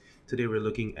Today we're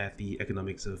looking at the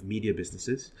economics of media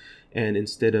businesses. And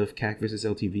instead of CAC versus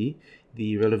LTV,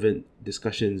 the relevant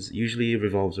discussions usually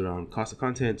revolves around cost of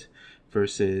content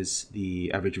versus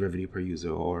the average revenue per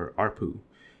user, or ARPU.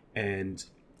 And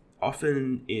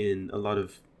often in a lot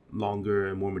of longer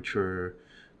and more mature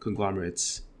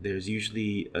conglomerates, there's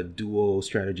usually a dual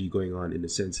strategy going on, in the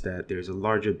sense that there's a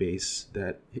larger base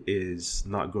that is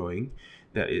not growing,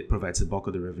 that it provides the bulk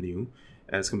of the revenue,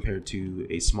 as compared to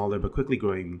a smaller but quickly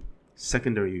growing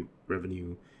secondary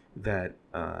revenue that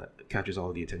captures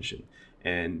all the attention.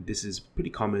 And this is pretty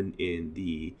common in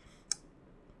the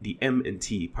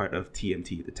M&T part of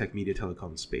TMT, the tech media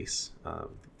telecom space.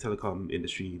 Telecom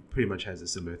industry pretty much has a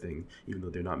similar thing, even though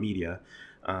they're not media,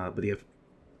 but they have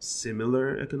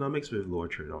similar economics with lower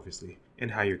churn, obviously, and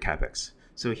higher capex.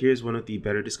 So here's one of the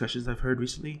better discussions I've heard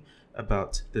recently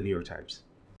about the New York Times.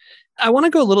 I want to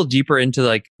go a little deeper into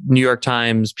like New York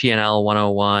Times P&L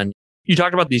 101. You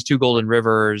talked about these two golden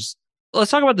rivers.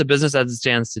 Let's talk about the business as it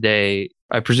stands today.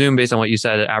 I presume, based on what you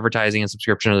said, advertising and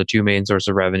subscription are the two main sources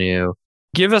of revenue.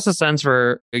 Give us a sense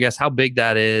for, I guess, how big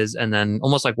that is, and then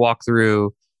almost like walk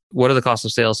through what are the costs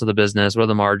of sales to the business, what are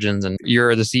the margins, and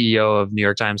you're the CEO of New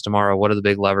York Times tomorrow. What are the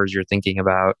big levers you're thinking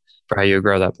about for how you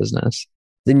grow that business?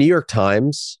 The New York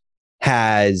Times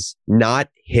has not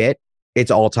hit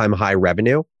its all-time high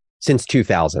revenue since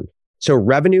 2000. So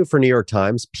revenue for New York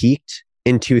Times peaked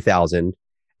in 2000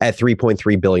 at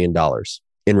 $3.3 billion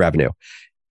in revenue,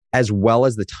 as well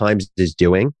as the Times is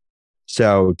doing.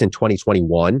 So in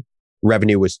 2021,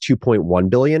 revenue was $2.1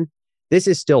 billion. This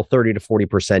is still 30 to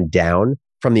 40% down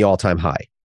from the all-time high.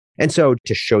 And so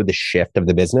to show the shift of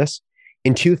the business,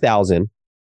 in 2000,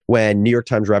 when New York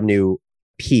Times revenue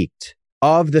peaked,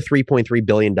 of the $3.3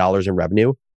 billion in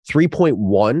revenue,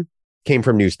 3.1 came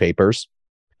from newspapers,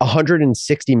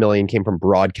 160 million came from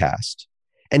broadcast,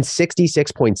 and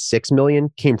 66.6 million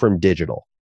came from digital.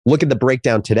 Look at the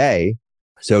breakdown today.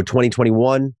 So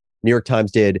 2021, New York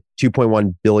Times did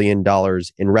 $2.1 billion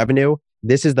in revenue.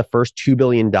 This is the first $2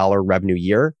 billion revenue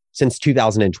year since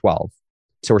 2012.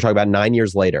 So we're talking about 9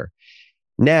 years later.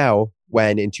 Now,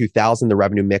 when in 2000, the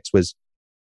revenue mix was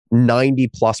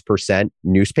 90+%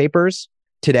 newspapers,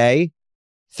 today,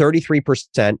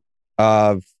 33%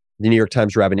 of the New York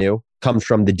Times revenue comes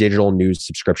from the digital news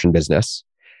subscription business.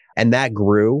 And that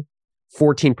grew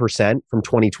 14% from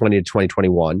 2020 to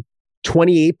 2021.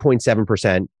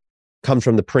 28.7% comes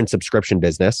from the print subscription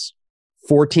business.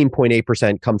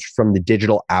 14.8% comes from the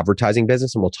digital advertising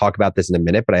business. And we'll talk about this in a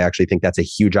minute, but I actually think that's a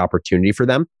huge opportunity for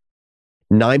them.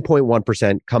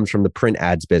 9.1% comes from the print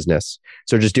ads business.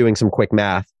 So just doing some quick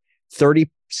math,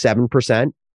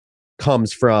 37%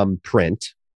 comes from print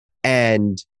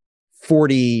and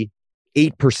 48%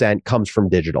 comes from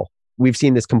digital. We've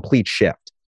seen this complete shift.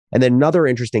 And then another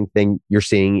interesting thing you're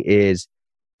seeing is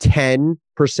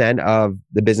 10% of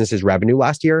the business's revenue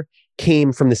last year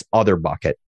came from this other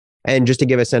bucket. And just to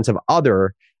give a sense of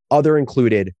other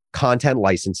included content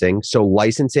licensing. So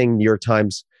licensing New York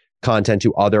Times content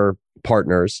to other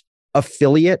partners,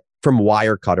 affiliate from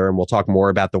Wirecutter, and we'll talk more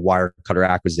about the Wirecutter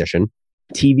acquisition,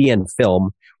 TV and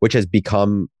film, which has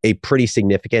become a pretty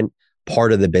significant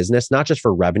part of the business, not just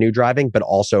for revenue driving, but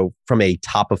also from a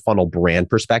top of funnel brand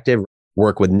perspective,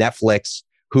 work with Netflix,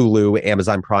 Hulu,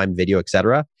 Amazon Prime Video, et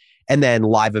cetera, and then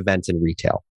live events and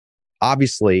retail.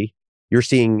 Obviously, you're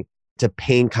seeing, to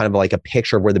paint kind of like a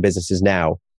picture of where the business is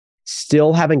now,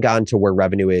 still haven't gotten to where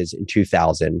revenue is in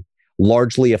 2000,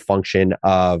 largely a function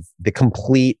of the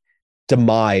complete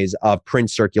demise of print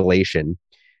circulation.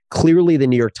 Clearly, the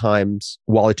New York Times,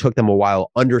 while it took them a while,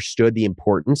 understood the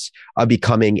importance of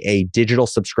becoming a digital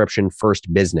subscription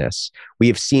first business. We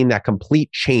have seen that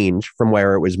complete change from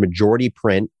where it was majority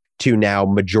print to now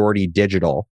majority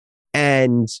digital.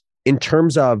 And in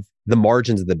terms of the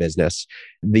margins of the business,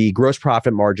 the gross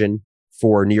profit margin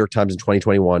for New York Times in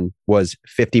 2021 was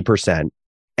 50%.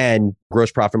 And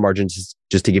gross profit margins,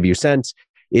 just to give you a sense,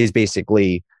 is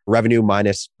basically revenue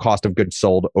minus cost of goods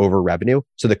sold over revenue.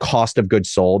 So the cost of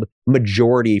goods sold,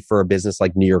 majority for a business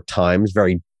like New York Times,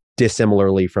 very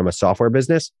dissimilarly from a software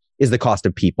business, is the cost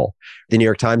of people. The New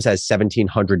York Times has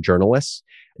 1,700 journalists.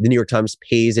 The New York Times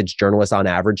pays its journalists on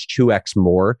average 2x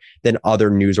more than other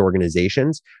news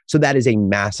organizations. So that is a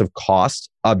massive cost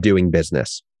of doing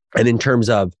business. And in terms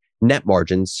of net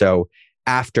margins, so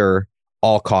after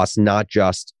all costs, not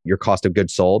just your cost of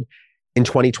goods sold, in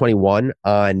 2021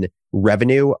 on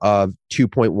revenue of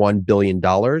 $2.1 billion,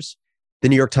 the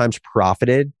New York Times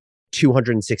profited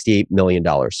 $268 million.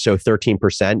 So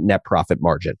 13% net profit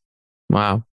margin.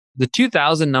 Wow. The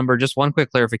 2000 number, just one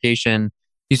quick clarification.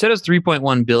 You said it's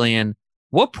 3.1 billion.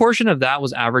 What portion of that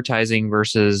was advertising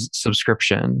versus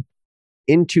subscription?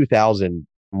 in 2000,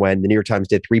 when the New York Times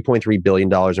did $3.3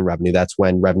 billion in revenue, that's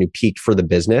when revenue peaked for the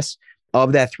business.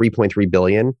 Of that 3.3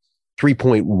 billion,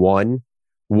 3.1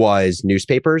 was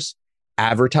newspapers.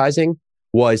 Advertising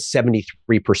was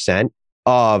 73%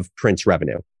 of print's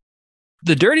revenue.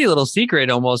 The dirty little secret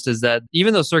almost is that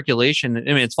even though circulation, I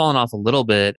mean, it's fallen off a little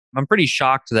bit, I'm pretty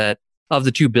shocked that of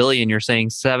the 2 billion, you're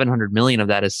saying 700 million of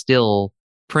that is still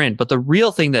print. But the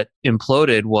real thing that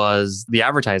imploded was the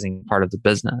advertising part of the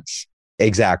business.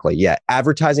 Exactly. Yeah.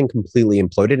 Advertising completely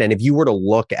imploded. And if you were to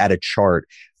look at a chart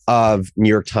of New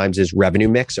York Times' revenue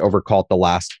mix over, call it, the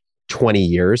last 20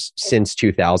 years since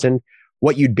 2000,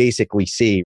 what you'd basically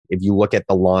see, if you look at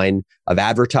the line of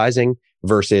advertising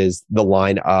versus the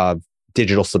line of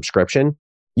digital subscription,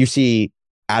 you see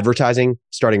advertising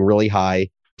starting really high,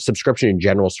 subscription in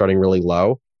general starting really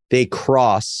low. They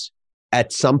cross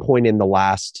at some point in the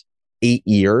last 8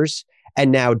 years.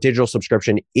 And now digital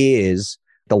subscription is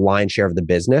the lion's share of the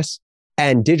business.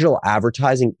 And digital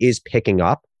advertising is picking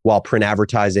up while print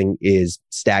advertising is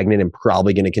stagnant and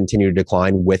probably going to continue to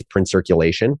decline with print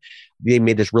circulation. They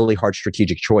made this really hard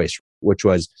strategic choice, which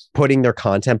was putting their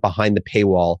content behind the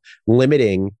paywall,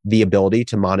 limiting the ability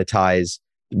to monetize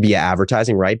via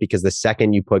advertising, right? Because the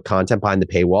second you put content behind the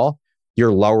paywall,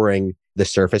 you're lowering the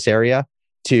surface area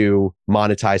to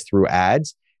monetize through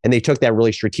ads. And they took that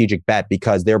really strategic bet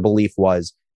because their belief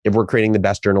was, if we're creating the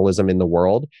best journalism in the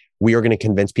world, we are going to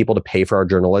convince people to pay for our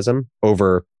journalism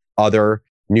over other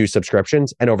news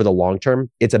subscriptions. And over the long term,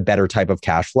 it's a better type of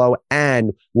cash flow.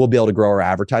 And we'll be able to grow our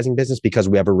advertising business because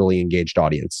we have a really engaged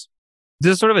audience.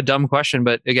 This is sort of a dumb question,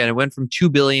 but again, it went from 2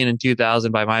 billion in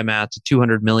 2000 by my math to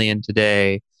 200 million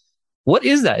today. What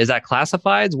is that? Is that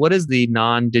classifieds? What is the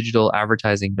non-digital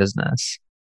advertising business?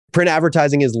 Print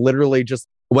advertising is literally just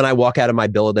when I walk out of my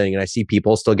building and I see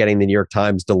people still getting the New York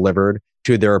Times delivered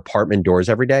to their apartment doors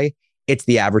every day, it's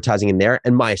the advertising in there.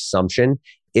 And my assumption,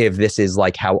 if this is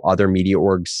like how other media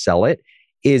orgs sell it,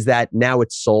 is that now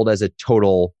it's sold as a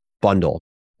total bundle.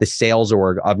 The sales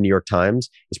org of New York Times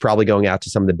is probably going out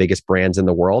to some of the biggest brands in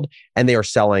the world, and they are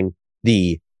selling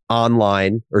the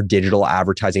online or digital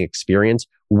advertising experience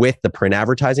with the print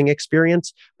advertising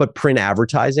experience. But print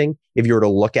advertising, if you were to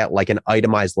look at like an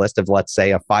itemized list of, let's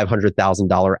say, a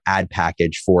 $500,000 ad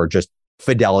package for just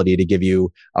Fidelity, to give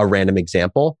you a random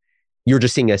example, you're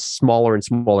just seeing a smaller and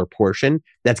smaller portion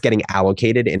that's getting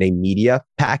allocated in a media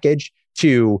package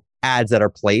to ads that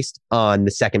are placed on the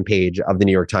second page of the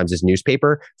New York Times'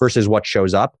 newspaper versus what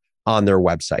shows up on their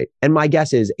website. And my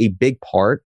guess is a big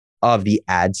part of the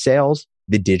ad sales,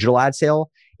 the digital ad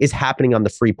sale, is happening on the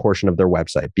free portion of their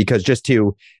website. Because just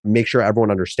to make sure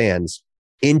everyone understands,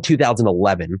 in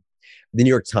 2011, the New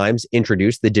York Times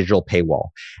introduced the digital paywall.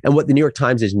 And what the New York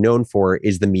Times is known for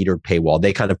is the metered paywall.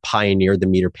 They kind of pioneered the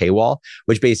metered paywall,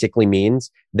 which basically means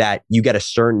that you get a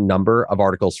certain number of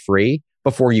articles free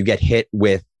before you get hit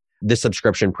with the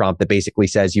subscription prompt that basically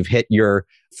says you've hit your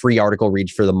free article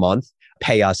reach for the month.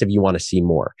 Pay us if you want to see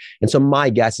more. And so my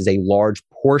guess is a large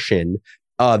portion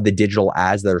of the digital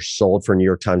ads that are sold for New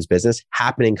York Times business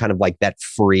happening kind of like that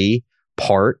free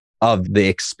part of the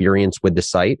experience with the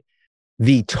site.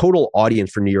 The total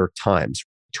audience for New York Times,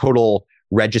 total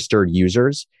registered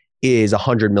users, is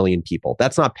 100 million people.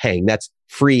 That's not paying. That's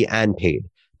free and paid.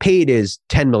 Paid is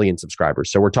 10 million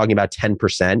subscribers. So we're talking about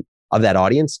 10% of that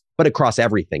audience, but across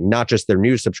everything, not just their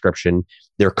news subscription,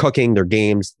 their cooking, their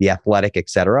games, The Athletic,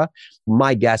 etc.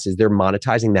 My guess is they're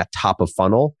monetizing that top of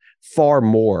funnel far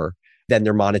more than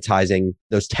they're monetizing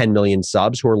those 10 million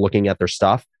subs who are looking at their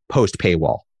stuff post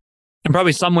paywall. And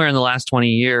probably somewhere in the last 20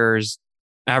 years,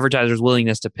 advertisers'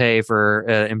 willingness to pay for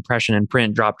impression in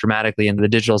print dropped dramatically and the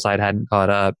digital side hadn't caught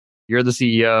up. You're the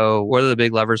CEO. What are the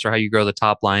big levers for how you grow the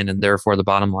top line and therefore the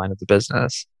bottom line of the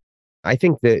business? I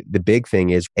think that the big thing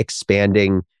is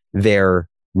expanding their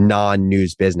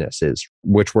non-news businesses,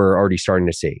 which we're already starting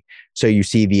to see. So you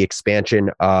see the expansion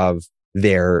of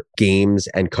their games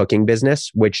and cooking business,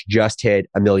 which just hit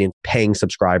 1 million paying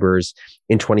subscribers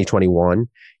in 2021.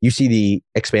 You see the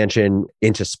expansion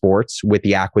into sports with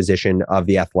the acquisition of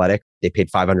The Athletic. They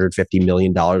paid $550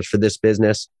 million for this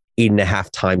business, 8.5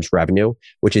 times revenue,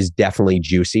 which is definitely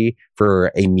juicy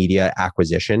for a media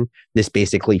acquisition. This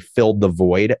basically filled the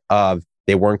void of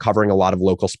they weren't covering a lot of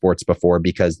local sports before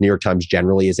because New York Times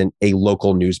generally isn't a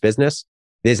local news business.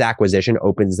 This acquisition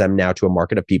opens them now to a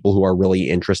market of people who are really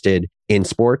interested in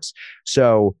sports.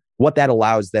 So what that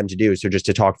allows them to do, so just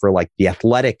to talk for like The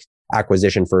Athletic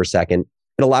acquisition for a second,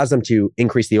 it allows them to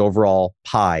increase the overall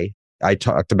pie. I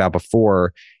talked about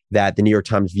before that the New York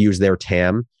Times views their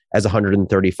TAM as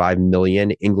 135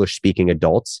 million English-speaking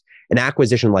adults. An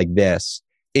acquisition like this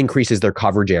increases their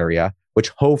coverage area, which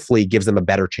hopefully gives them a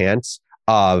better chance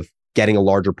of getting a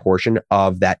larger portion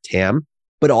of that TAM.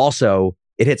 But also,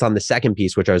 it hits on the second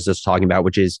piece, which I was just talking about,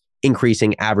 which is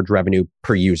increasing average revenue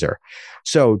per user.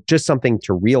 So just something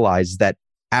to realize that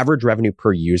average revenue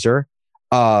per user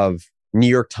of New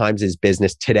York Times'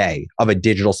 business today of a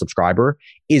digital subscriber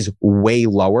is way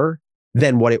lower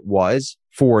than what it was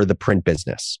for the print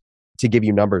business. To give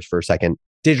you numbers for a second,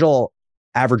 digital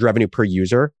average revenue per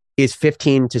user is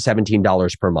 $15 to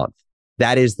 $17 per month.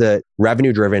 That is the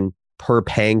revenue driven per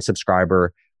paying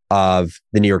subscriber of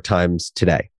the New York Times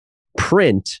today.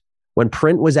 Print, when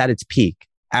print was at its peak,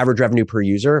 average revenue per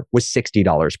user was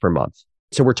 $60 per month.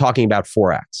 So we're talking about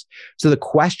 4x. So the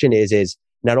question is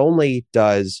not only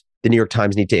does the New York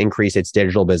Times need to increase its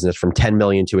digital business from 10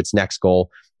 million to its next goal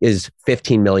is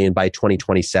 15 million by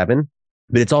 2027,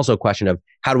 but it's also a question of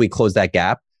how do we close that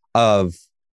gap of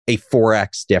a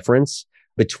 4x difference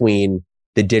between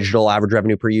the digital average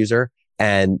revenue per user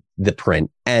and the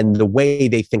print. And the way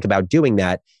they think about doing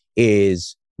that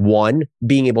is one,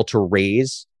 being able to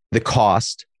raise the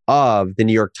cost of the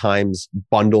New York Times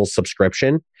bundle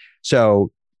subscription.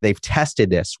 So they've tested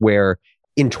this where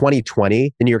in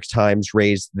 2020, the New York Times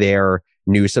raised their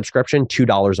news subscription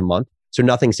 $2 a month. So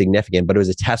nothing significant, but it was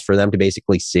a test for them to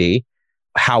basically see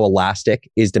how elastic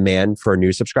is demand for a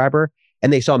new subscriber.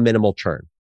 And they saw minimal churn.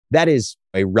 That is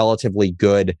a relatively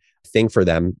good thing for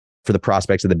them, for the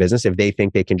prospects of the business, if they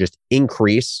think they can just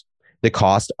increase the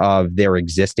cost of their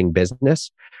existing business.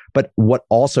 But what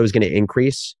also is going to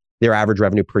increase their average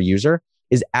revenue per user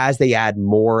is as they add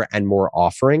more and more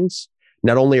offerings,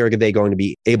 not only are they going to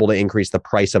be able to increase the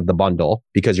price of the bundle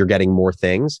because you're getting more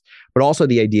things, but also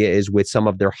the idea is with some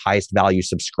of their highest value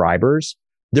subscribers,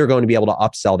 they're going to be able to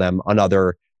upsell them on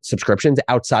other subscriptions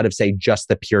outside of, say, just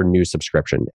the pure news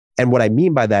subscription. And what I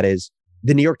mean by that is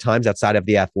the New York Times, outside of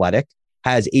The Athletic,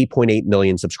 has 8.8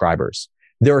 million subscribers.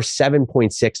 There are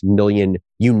 7.6 million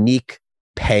unique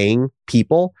paying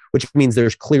people, which means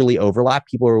there's clearly overlap.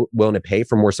 People are willing to pay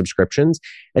for more subscriptions.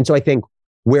 And so I think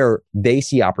where they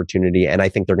see opportunity, and I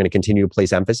think they're going to continue to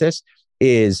place emphasis,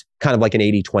 is kind of like an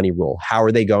 80-20 rule. How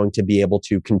are they going to be able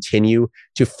to continue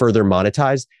to further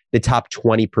monetize the top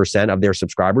 20% of their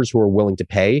subscribers who are willing to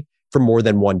pay for more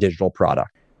than one digital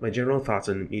product? My general thoughts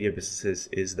on media businesses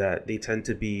is that they tend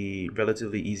to be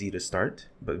relatively easy to start,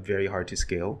 but very hard to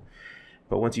scale.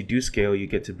 But once you do scale, you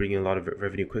get to bring in a lot of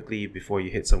revenue quickly before you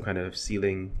hit some kind of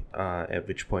ceiling, at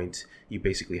which point you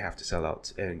basically have to sell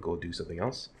out and go do something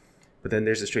else. But then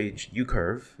there's a strange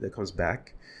U-curve that comes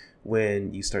back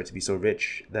when you start to be so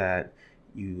rich that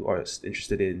you are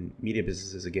interested in media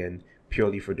businesses again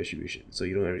purely for distribution. So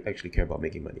you don't actually care about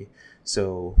making money.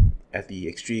 So at the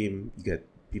extreme, you get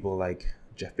people like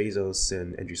Jeff Bezos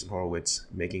and Andreessen Horowitz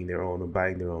making their own or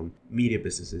buying their own media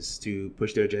businesses to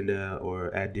push their agenda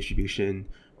or add distribution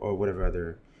or whatever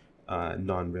other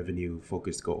non-revenue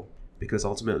focused goal. Because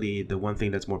ultimately, the one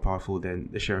thing that's more powerful than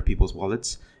the share of people's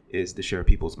wallets is the share of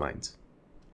people's minds.